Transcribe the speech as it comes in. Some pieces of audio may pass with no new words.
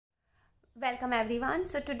Welcome everyone.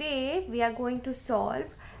 So today we are going to solve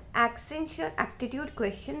Accenture Aptitude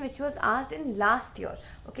question which was asked in last year.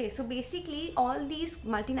 Okay, so basically all these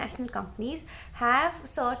multinational companies have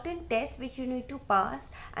certain tests which you need to pass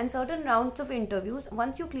and certain rounds of interviews.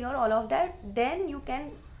 Once you clear all of that, then you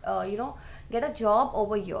can get a job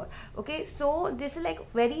over here. Okay, so this is like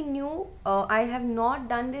very new. I have not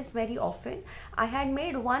done this very often. I had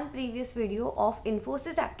made one previous video of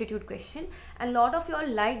Infosys aptitude question and a lot of you all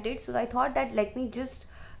liked it, so I thought that let me just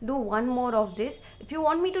do one more of this. If you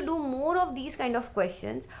want me to do more of these kind of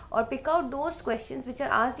questions or pick out those questions which are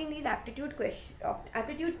asked in these aptitude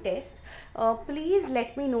tests, please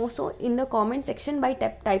let me know so in the comment section by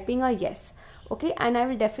typing a yes. Okay, and I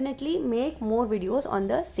will definitely make more videos on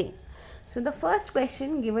the same. So the first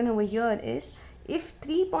question given over here is, if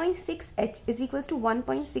 3.6h is equals to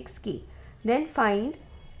 1.6k, then find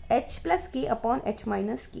h plus k upon h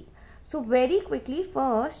minus k. So very quickly,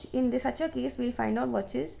 first in such a case we'll find out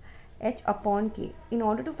what is h upon k. In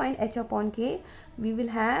order to find h upon k, we will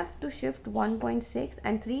have to shift 1.6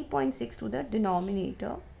 and 3.6 to the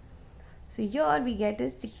denominator. So here we get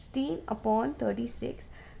is 16 upon 36.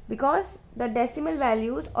 Because the decimal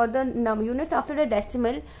values or the units after the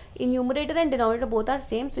decimal in numerator and denominator both are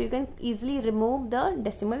same, so you can easily remove the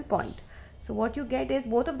decimal point. So what you get is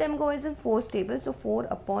both of them go as in 4's table, so 4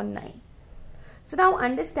 upon 9. So now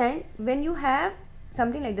understand, when you have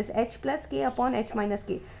something like this h plus k upon h minus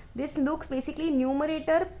k, this looks basically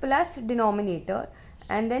numerator plus denominator,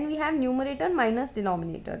 and then we have numerator minus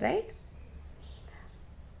denominator, right?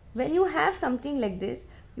 When you have something like this,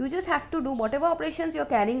 you just have to do whatever operations you're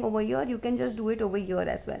carrying over here, you can just do it over here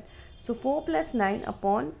as well. So 4 plus 9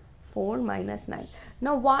 upon 4 minus 9.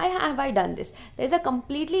 Now why have I done this? There's a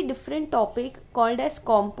completely different topic called as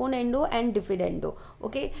componendo and dividendo.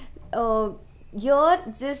 Okay, here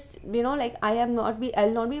just like I'll not be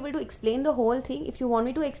able to explain the whole thing. If you want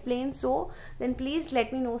me to explain so, then please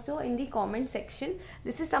let me know so in the comment section.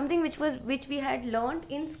 This is something which we had learned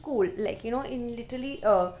in school, like in literally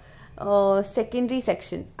secondary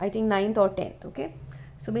section, I think 9th or 10th. Okay,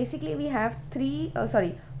 so basically we have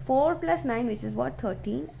 4 plus 9 which is what,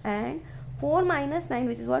 13, and 4 minus 9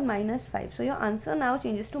 which is what, minus 5. So your answer now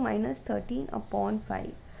changes to minus 13 upon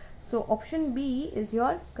 5. So option B is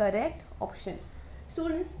your correct option.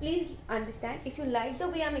 Students, please understand, if you like the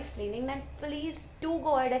way I'm explaining, then please do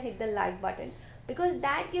go ahead and hit the like button, because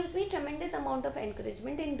that gives me tremendous amount of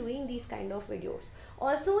encouragement in doing these kind of videos.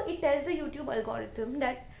 Also, it tells the YouTube algorithm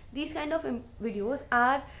that these kind of videos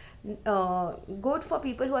are good for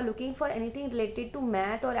people who are looking for anything related to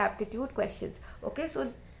math or aptitude questions. Okay,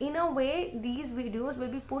 so in a way these videos will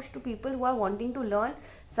be pushed to people who are wanting to learn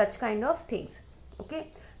such kind of things. Okay,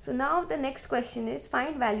 so now the next question is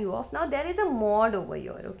find value of, now there is a mod over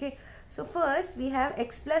here. Okay, so first we have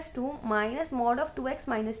x plus 2 minus mod of 2x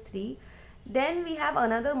minus 3. Then we have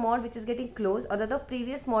another mod which is getting close, or the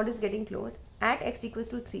previous mod is getting close, at x equals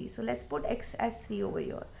to 3. So let's put x as 3 over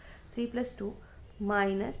here. 3 plus 2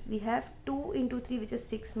 minus, we have 2 into 3 which is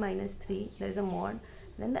 6 minus 3. There is a mod,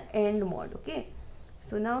 then the end mod. Okay,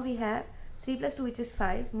 so now we have 3 plus 2 which is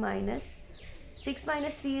 5 minus 6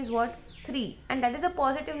 minus 3 is what, 3, and that is a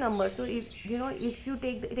positive number. So if you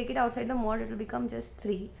take it outside the mod, it will become just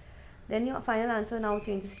 3. Then your final answer now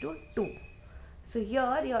changes to 2. So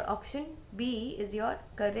here your option B is your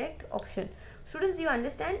correct option. Students, you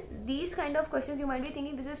understand these kind of questions, you might be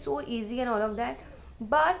thinking this is so easy and all of that,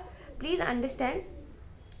 but please understand,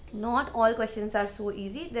 not all questions are so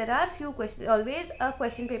easy. There are few questions, always a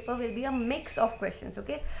question paper will be a mix of questions.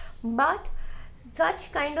 Okay, but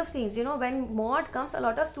such kind of things, when mod comes, a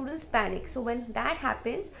lot of students panic. So when that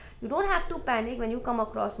happens, you don't have to panic when you come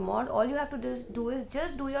across mod. All you have to do is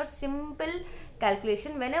just do your simple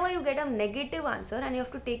calculation. Whenever you get a negative answer and you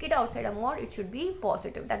have to take it outside a mod, it should be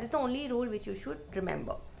positive. That is the only rule which you should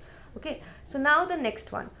remember. Okay, so now the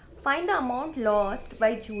next one, find the amount lost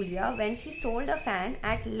by Julia when she sold a fan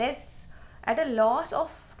at a loss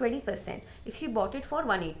of 20% if she bought it for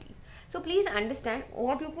 180. So please understand,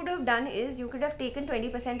 what you could have done is you could have taken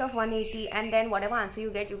 20% of 180, and then whatever answer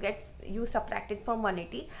you subtract it from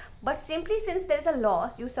 180. But simply since there is a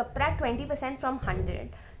loss, you subtract 20% from 100,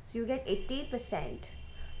 so you get 80%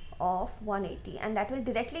 of 180, and that will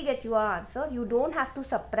directly get your answer. You don't have to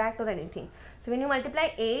subtract or anything. So when you multiply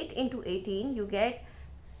 8 into 18, you get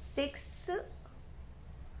 6.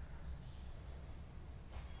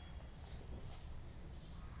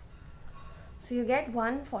 So you get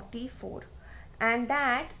 144, and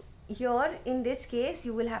that here in this case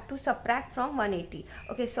you will have to subtract from 180.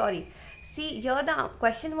 Okay, sorry, see here the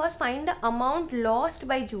question was find the amount lost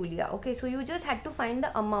by Julia. Okay, so you just had to find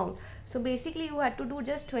the amount. So basically you had to do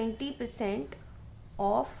just 20%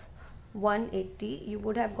 of 180, you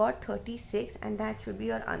would have got 36, and that should be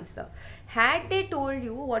your answer. Had they told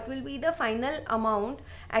you what will be the final amount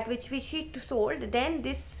at which she sold, then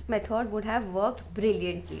this method would have worked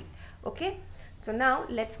brilliantly. Okay, so now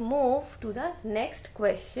let's move to the next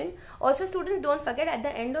question. Also students, don't forget, at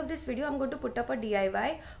the end of this video I'm going to put up a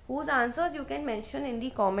DIY whose answers you can mention in the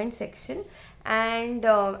comment section, and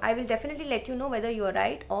I will definitely let you know whether you are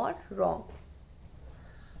right or wrong.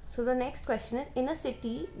 So the next question is, in a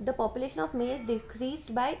city, the population of males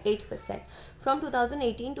decreased by 8% from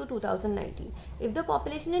 2018 to 2019. If the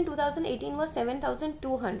population in 2018 was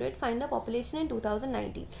 7,200, find the population in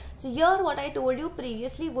 2019. So here what I told you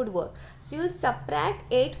previously would work. So you'll subtract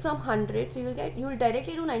 8 from 100. So you'll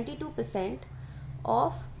directly do 92%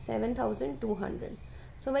 of 7,200.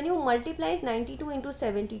 So when you multiply 92 into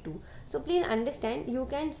 72, so please understand, you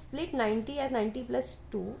can split 90 as 90 plus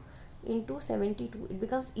 2 into 72, it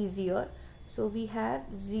becomes easier. So we have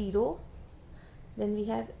 0, then we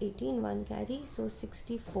have 18, 1 carry, so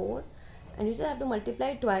 64, and you just have to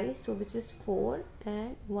multiply twice, so which is 4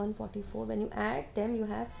 and 144. When you add them, you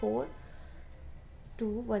have 4, 2,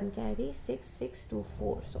 1 carry, 6, 6, 2,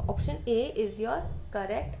 4. So option A is your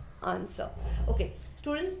correct answer. Okay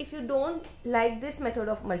students, if you don't like this method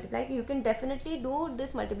of multiplying, you can definitely do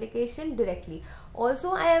this multiplication directly.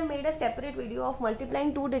 Also, I have made a separate video of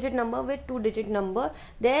multiplying 2-digit number with 2-digit number.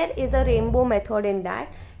 There is a rainbow method in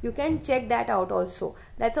that. You can check that out also.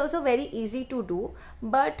 That's also very easy to do.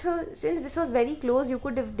 But since this was very close, you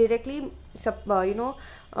could have directly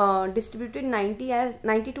distributed 92 as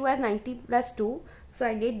 90 plus 2. So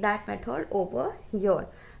I did that method over here.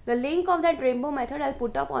 The link of that rainbow method I'll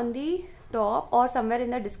put up on the top or somewhere in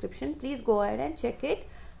the description. Please go ahead and check it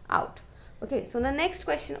out. Okay, so the next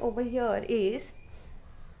question over here is,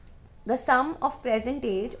 the sum of present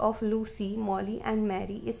age of Lucy, Molly and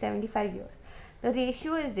Mary is 75 years. The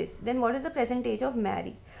ratio is this. Then what is the present age of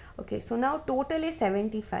Mary? Okay, so now total is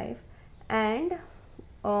 75, and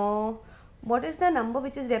what is the number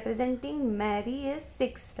which is representing Mary is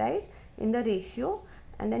 6, right, in the ratio,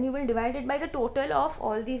 and then you will divide it by the total of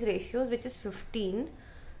all these ratios, which is 15.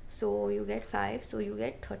 So you get 5, so you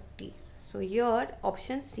get 30. So your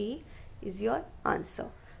option C is your answer.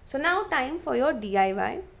 So now time for your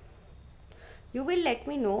DIY. You will let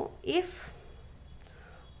me know if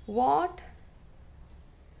what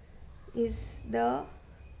is the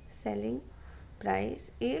selling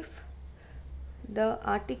price if the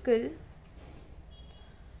article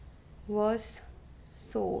was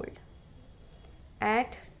sold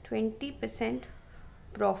at 20%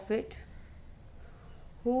 profit,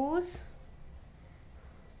 whose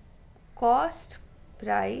cost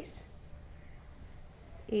price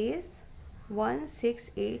is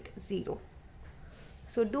 1680.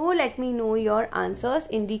 So do let me know your answers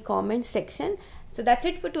in the comment section. So that's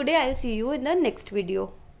it for today. I'll see you in the next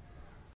video.